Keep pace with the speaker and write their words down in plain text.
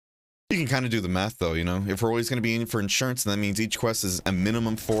can kind of do the math though, you know? If we're always going to be in for insurance, then that means each quest is a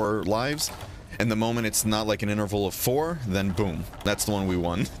minimum 4 lives. And the moment it's not like an interval of 4, then boom, that's the one we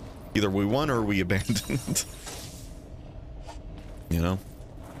won. Either we won or we abandoned. You know?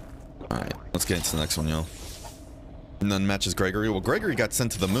 Alright, let's get into the next one, yo. None matches Gregory. Well, Gregory got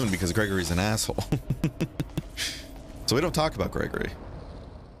sent to the moon because Gregory's an asshole. So we don't talk about Gregory.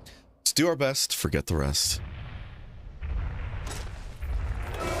 Let's do our best, forget the rest.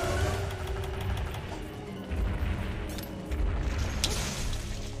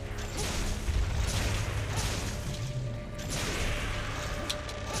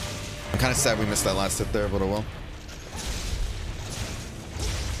 I'm kind of sad we missed that last hit there, but oh well.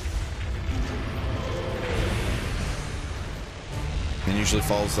 And usually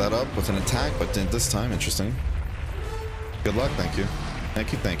follows that up with an attack, but this time, interesting. Good luck, thank you.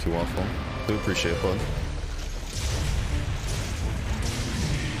 Thank you, Waffle. Do appreciate it, bud.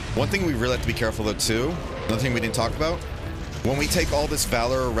 One thing we really have to be careful though too, another thing we didn't talk about, when we take all this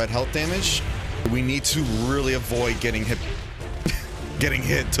Valor or red health damage, we need to really avoid getting hit,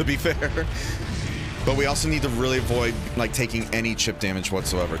 to be fair. But we also need to really avoid like taking any chip damage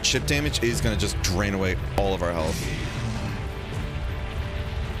whatsoever. Chip damage is gonna just drain away all of our health.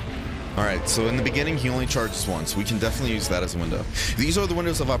 Alright, so in the beginning, he only charges once. We can definitely use that as a window. These are the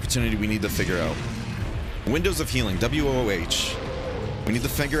windows of opportunity we need to figure out. Windows of healing, WOH. We need to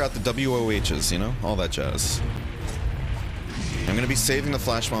figure out the WOHs, you know? All that jazz. I'm going to be saving the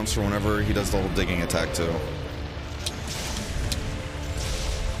flash bombs for whenever he does the whole digging attack, too.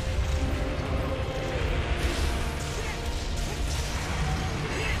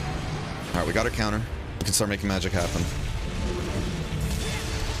 Alright, we got our counter. We can start making magic happen.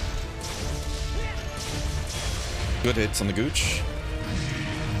 Good hits on the gooch.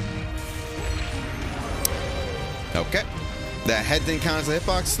 Okay. That head didn't count as a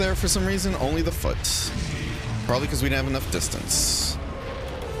hitbox there for some reason. Only the foot. Probably because we didn't have enough distance.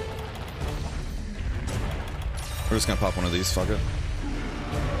 We're just gonna pop one of these. Fuck it.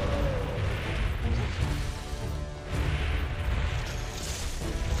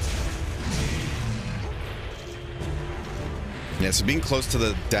 Yeah, so being close to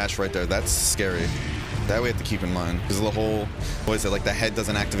the dash right there, that's scary. That we have to keep in mind, because the whole, what is it, like the head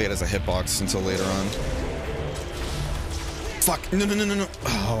doesn't activate as a hitbox until later on. Fuck, no.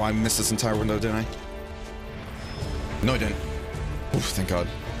 Oh, I missed this entire window, didn't I? No, I didn't. Oof, thank God.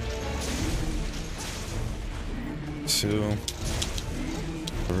 2,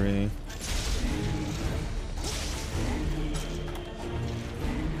 3.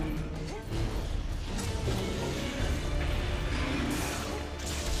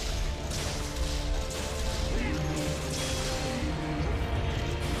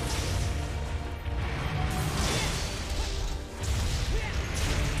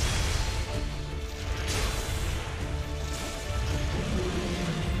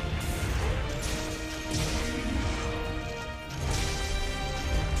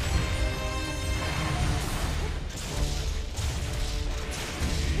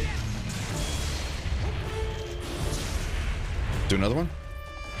 Do another one?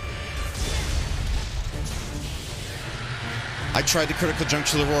 I tried to critical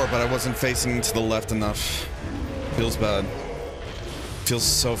juncture the roar, but I wasn't facing to the left enough. Feels bad. Feels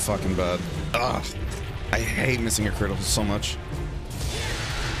so fucking bad. Ugh. I hate missing a critical so much.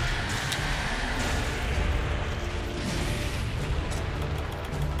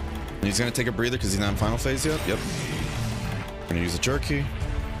 And he's gonna take a breather because he's not in final phase yet. Yep. We're gonna use a jerky.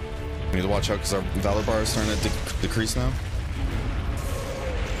 We need to watch out because our Valor bar is starting to decrease now.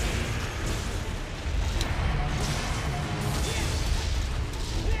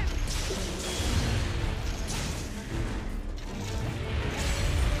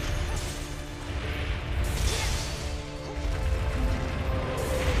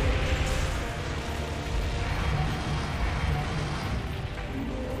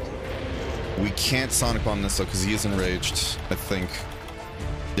 We can't Sonic Bomb this though, because he is enraged, I think.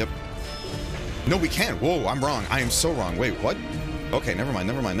 Yep. No, we can't. Whoa, I'm wrong. I am so wrong. Wait, what? Okay, never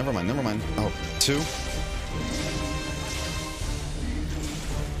mind. Oh, 2.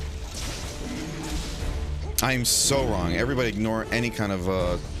 I am so wrong. Everybody ignore any kind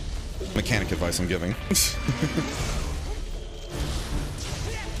of mechanic advice I'm giving.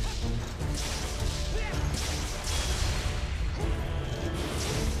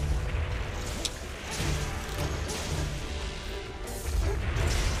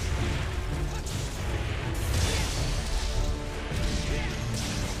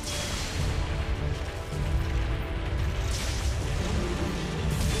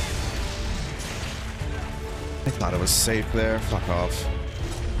 I thought it was safe there. Fuck off.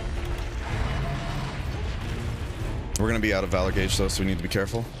 We're going to be out of Valor gauge, though, so we need to be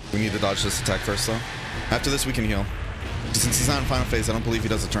careful. We need to dodge this attack first, though. After this, we can heal. Since he's not in final phase, I don't believe he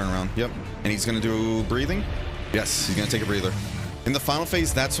does a turnaround. Yep. And he's going to do breathing? Yes, he's going to take a breather. In the final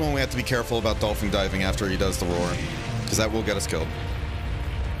phase, that's when we have to be careful about dolphin diving after he does the roar, because that will get us killed.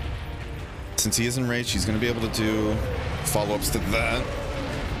 Since he is enraged, he's going to be able to do follow-ups to that.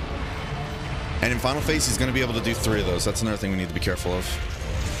 And in final phase, he's going to be able to do 3 of those. That's another thing we need to be careful of.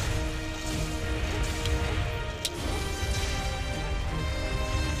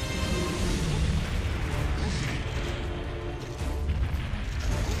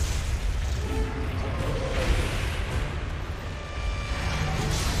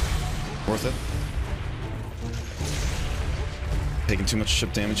 Worth it. Taking too much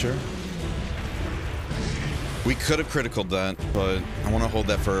ship damage here. We could have criticaled that, but I want to hold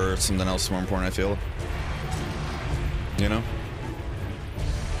that for something else more important, I feel. You know?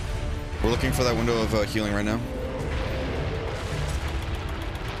 We're looking for that window of healing right now.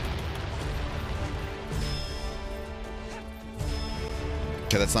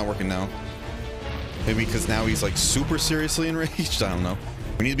 Okay, that's not working now. Maybe because now he's like super seriously enraged? I don't know.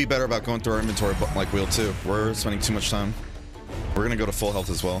 We need to be better about going through our inventory like wheel too. We're spending too much time. We're gonna go to full health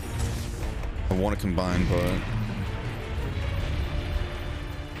as well. I want to combine, but...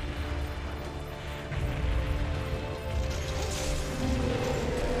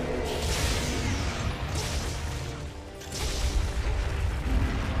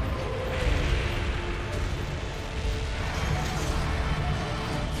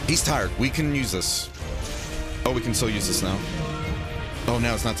 He's tired. We can use this. Oh, we can still use this now. Oh,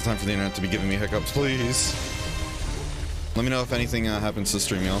 now it's not the time for the internet to be giving me hiccups. Please. Let me know if anything happens to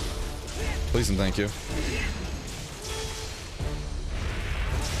stream, y'all. Please and thank you.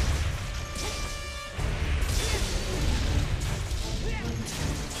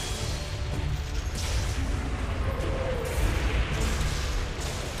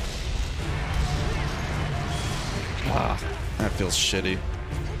 Ah, that feels shitty.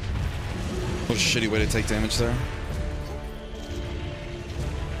 What a shitty way to take damage there.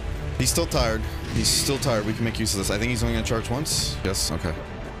 He's still tired. He's still tired. We can make use of this. I think he's only gonna charge once. Yes, okay.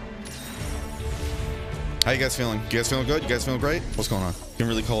 How you guys feeling? You guys feeling good? You guys feeling great? What's going on? You can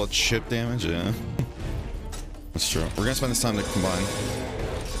really call it ship damage? Yeah. That's true. We're gonna spend this time to combine.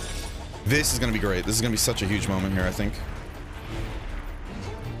 This is gonna be great. This is gonna be such a huge moment here, I think.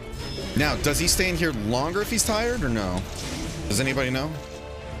 Now, does he stay in here longer if he's tired or no? Does anybody know?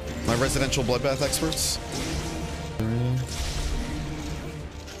 My residential bloodbath experts? 3,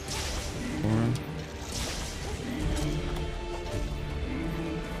 4.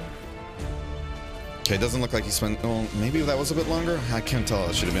 Okay, doesn't look like he spent... Well, maybe that was a bit longer? I can't tell,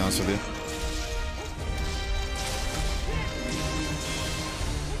 actually, to be honest with you.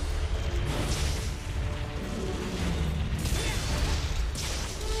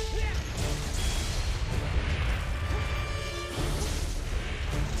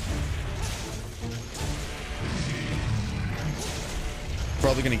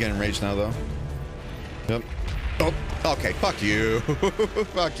 Probably gonna get enraged now, though. Yep. Oh, okay. Fuck you.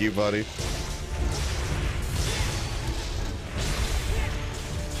 Fuck you, buddy.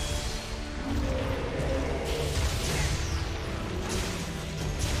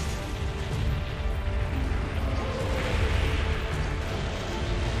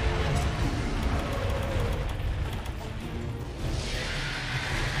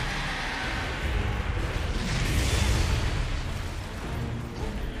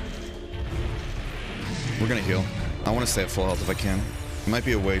 We're gonna heal. I want to stay at full health if I can. It might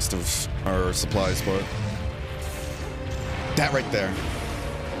be a waste of our supplies, but... That right there.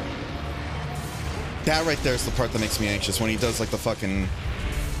 That right there is the part that makes me anxious, when he does, like, the fucking...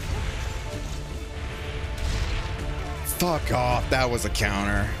 Fuck off, that was a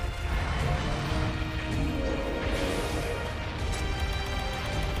counter.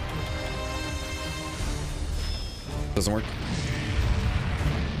 Doesn't work.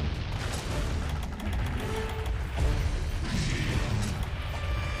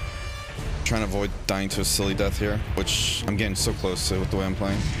 Trying to avoid dying to a silly death here, which I'm getting so close to with the way I'm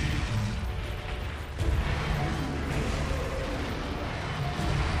playing.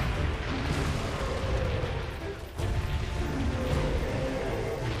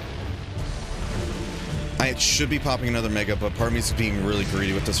 I should be popping another mega, but part of me is being really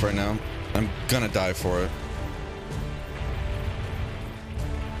greedy with this right now. I'm gonna die for it.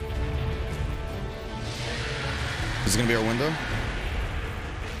 Is it gonna be our window?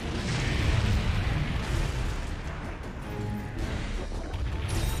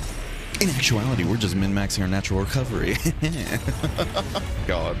 In actuality, we're just min-maxing our natural recovery.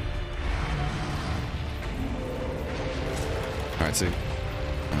 God. Alright, see.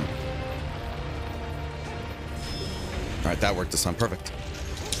 Alright, that worked this time. Perfect.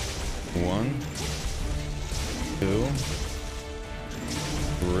 1, 2,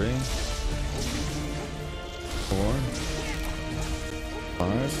 3, 4,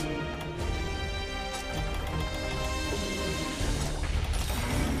 5.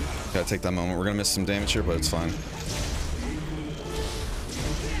 Gotta take that moment. We're gonna miss some damage here, but it's fine.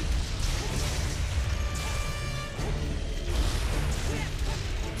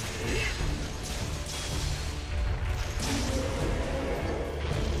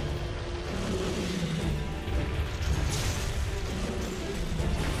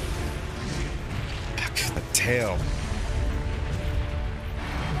 Tail.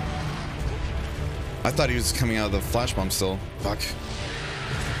 I thought he was coming out of the flash bomb still. Fuck.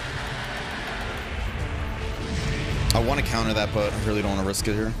 I want to counter that, but I really don't want to risk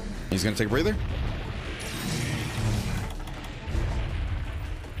it here. He's gonna take a breather.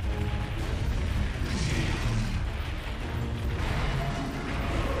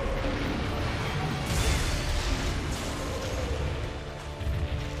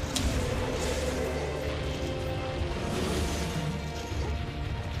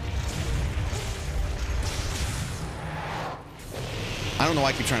 I don't know why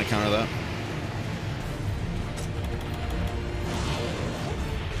I keep trying to counter that.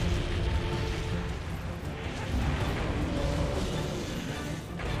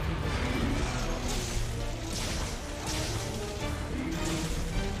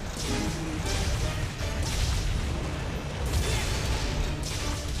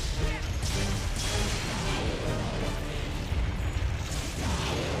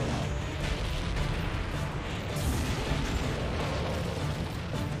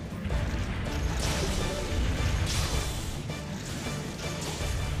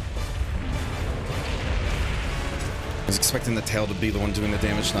 I was expecting the tail to be the one doing the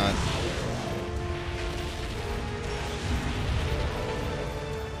damage, not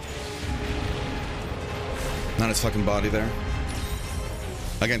his fucking body there.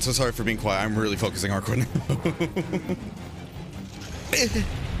 Again, so sorry for being quiet. I'm really focusing hardcore now.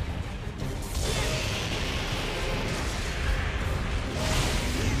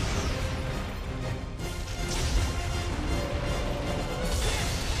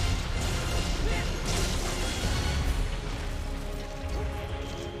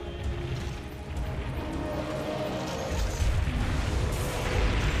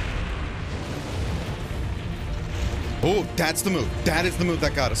 Oh, that's the move. That is the move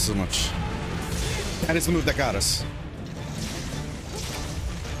that got us so much. That is the move that got us.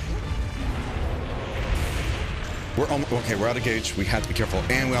 We're okay, we're out of gauge. We have to be careful.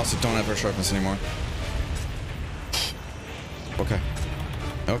 And we also don't have our sharpness anymore. Okay.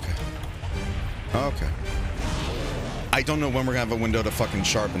 Okay. Okay. I don't know when we're gonna have a window to fucking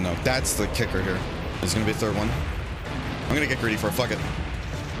sharpen though. That's the kicker here. There's gonna be a third one. I'm gonna get greedy for it. Fuck it.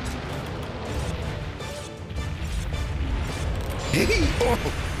 Oh.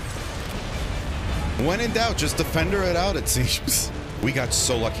 When in doubt, just defender it out, it seems. We got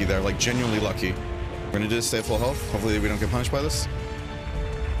so lucky there, like genuinely lucky. We're gonna do this, stay at full health. Hopefully we don't get punished by this.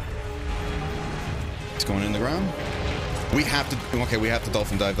 It's going in the ground. We have to, okay, we have to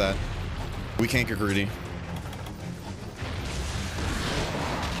dolphin dive that. We can't get greedy.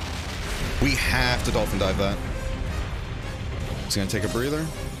 We have to dolphin dive that. It's gonna take a breather.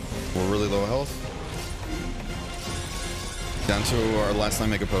 We're really low health. Down to our last 9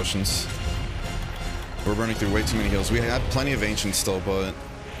 mega potions. We're burning through way too many heals. We have plenty of ancients still, but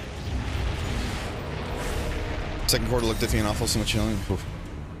second quarter looked iffy and awful. So much healing.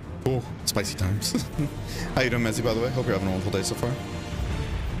 Ooh. Ooh, spicy times. How you doing, Mezzy, by the way? Hope you're having a wonderful day so far.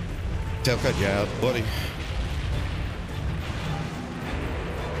 Tail cut, yeah, buddy.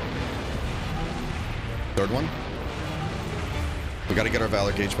 Third one. We got to get our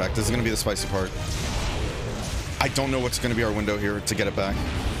Valor gauge back. This is going to be the spicy part. I don't know what's going to be our window here to get it back.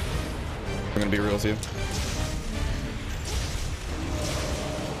 I'm going to be real with you.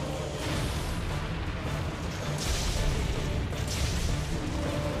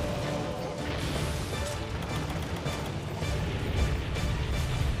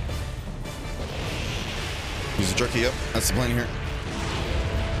 Use a jerky up. That's the plan here.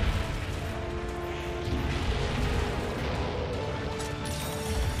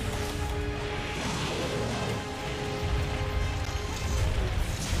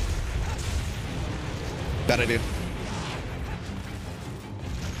 That I did.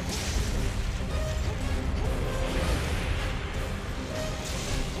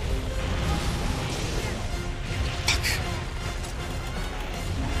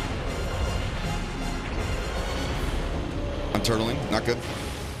 I'm I'm turtling. Not good.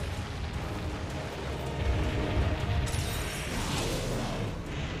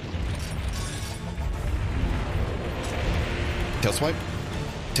 Tail swipe?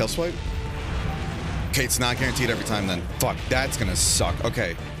 Tail swipe? Okay, it's not guaranteed every time then. Fuck, that's gonna suck.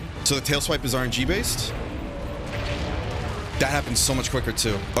 Okay, so the tail swipe is RNG based? That happens so much quicker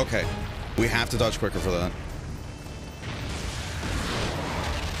too. Okay, we have to dodge quicker for that.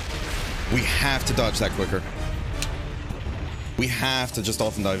 We have to dodge that quicker. We have to just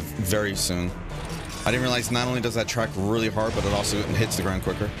dolphin dive very soon. I didn't realize not only does that track really hard, but it also hits the ground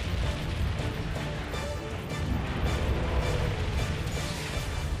quicker.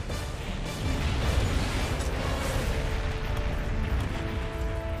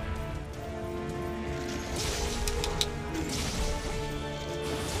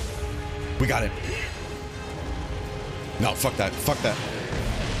 We got it. No, fuck that. Fuck that.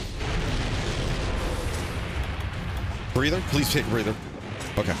 Breather? Please take breather.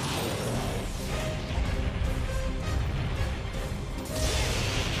 Okay.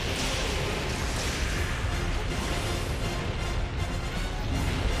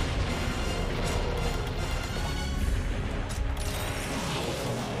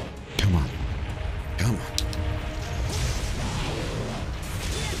 Come on. Come on.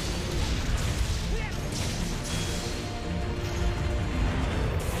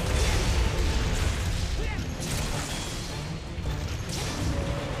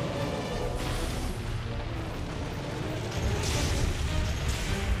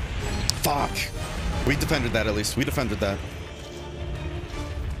 Fuck. We defended that at least. We defended that.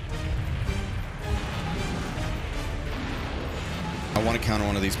 I want to counter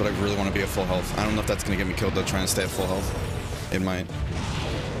one of these, but I really want to be at full health. I don't know if that's going to get me killed though, trying to stay at full health. It might.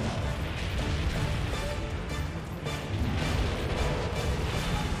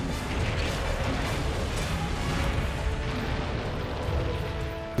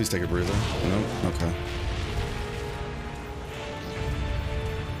 Please take a breather. No? Okay.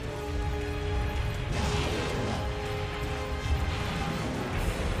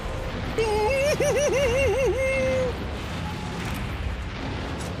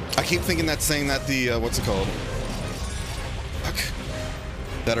 I keep thinking that's saying that the, what's it called?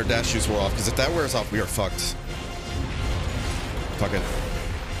 Fuck. That our dash shoes were off, because if that wears off, we are fucked. Fuck it.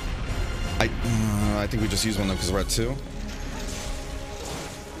 I think we just use one though, because we're at 2.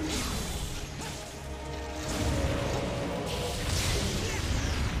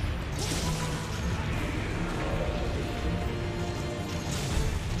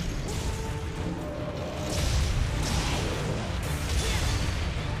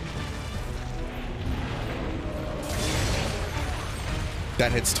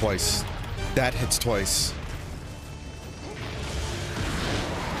 That hits twice. That hits twice.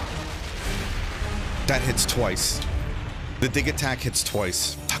 That hits twice. The dig attack hits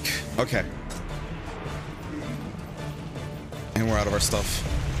twice. Fuck. Okay. And we're out of our stuff.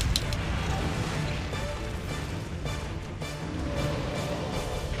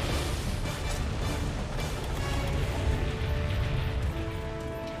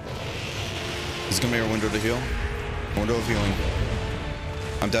 This is gonna be our window to heal. Window of healing.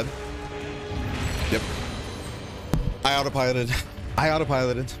 I'm dead. Yep. I autopiloted. I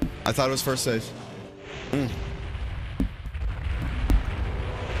autopiloted. I thought it was first save. I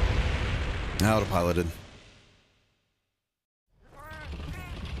autopiloted.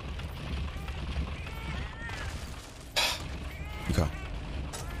 Okay.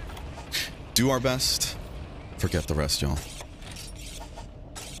 Do our best. Forget the rest, y'all.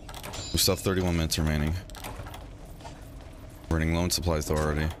 We still have 31 minutes remaining. We're running low on supplies though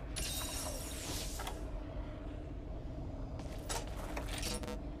already.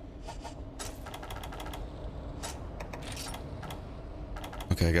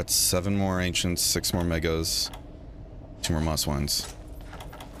 Okay, I got 7 more ancients, 6 more megas, 2 more moss wines.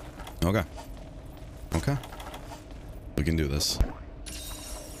 Okay. Okay. We can do this.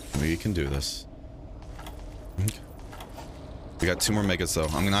 We can do this. Okay. We got 2 more megas though.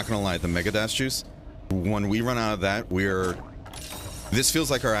 I'm not gonna lie, the mega dash juice, when we run out of that, this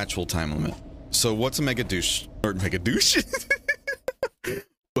feels like our actual time limit. So what's a mega douche? Or mega douche?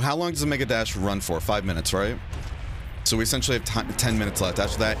 How long does a mega dash run for? 5 minutes, right? So we essentially have 10 minutes left.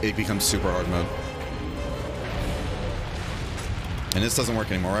 After that, it becomes super hard mode. And this doesn't work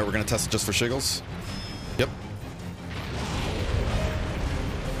anymore, right? We're gonna test it just for shiggles. Yep.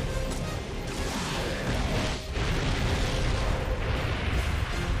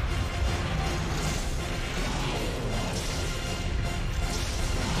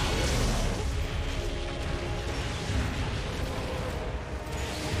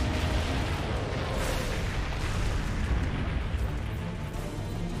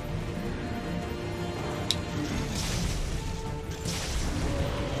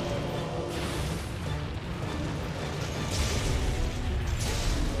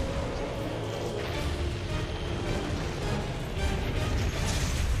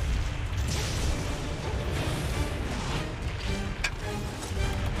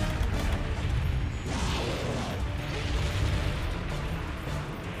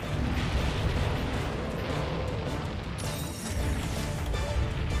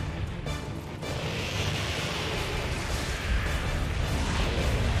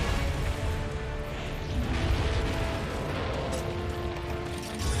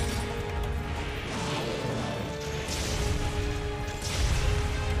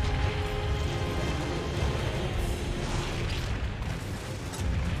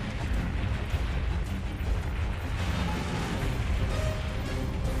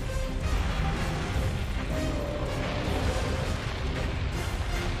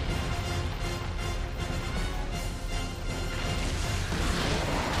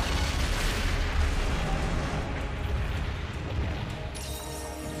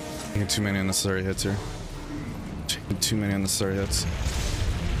 Taking too many unnecessary hits here. Taking too many unnecessary hits.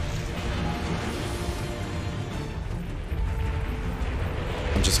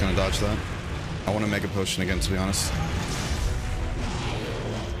 I'm just gonna dodge that. I want to make a potion again, to be honest.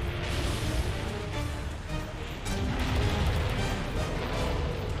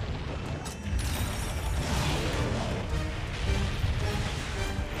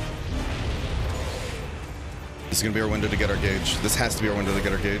 This is gonna be our window to get our gauge. This has to be our window to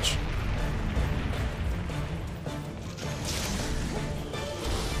get our gauge.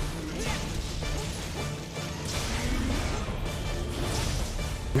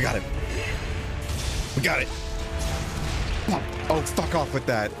 We got it. We got it. Oh, fuck off with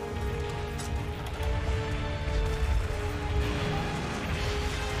that.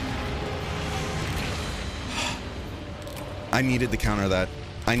 I needed to counter that.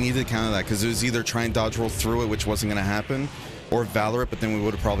 I needed to counter that because it was either try and dodge roll through it, which wasn't going to happen, or Valor it, but then we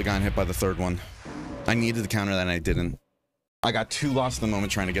would have probably gotten hit by the third one. I needed to counter that and I didn't. I got too lost in the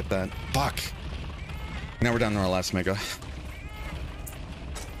moment trying to get that. Fuck. Now we're down to our last mega.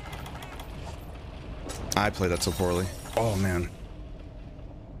 I played that so poorly. Oh, man.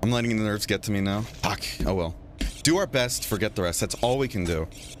 I'm letting the nerves get to me now. Fuck. Oh, well. Do our best, forget the rest. That's all we can do.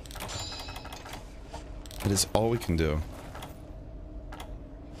 That is all we can do.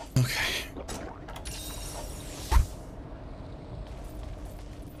 Okay.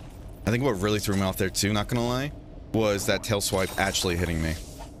 I think what really threw me off there, too, not gonna lie, was that tail swipe actually hitting me.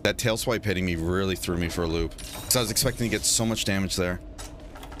 That tail swipe hitting me really threw me for a loop. So I was expecting to get so much damage there.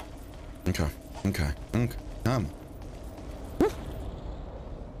 Okay. Okay. Okay. Come.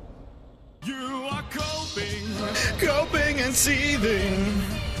 You are Coping and seething.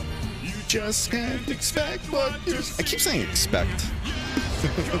 You just can't expect what you're... I keep saying expect.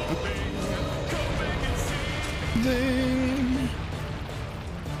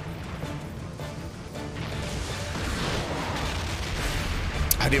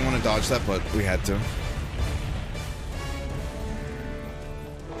 I didn't want to dodge that, but we had to.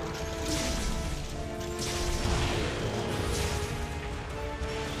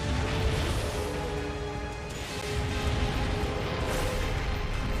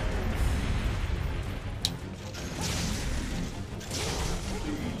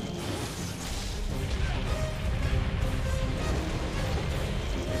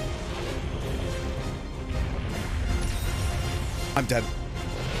 I'm dead.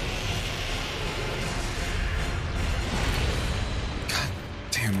 God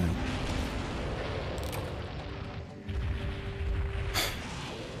damn it.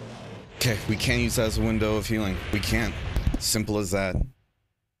 Okay, we can't use that as a window of healing. We can't. Simple as that.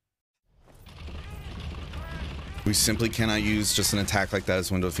 We simply cannot use just an attack like that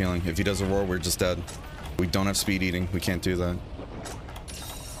as a window of healing. If he does a roar, we're just dead. We don't have speed eating. We can't do that.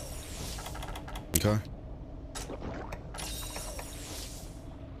 Okay.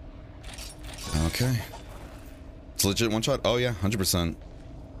 Okay. It's legit one shot? Oh yeah, 100%. If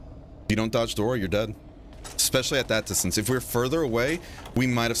you don't dodge the roar, you're dead. Especially at that distance. If we were further away, we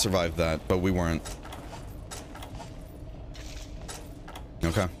might have survived that, but we weren't.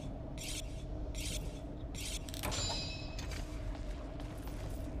 Okay.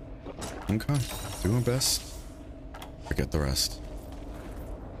 Okay. Do our best. Forget the rest.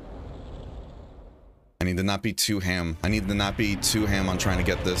 I need to not be too ham. I need to not be too ham on trying to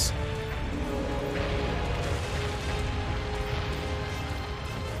get this.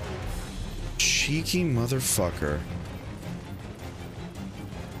 Cheeky motherfucker.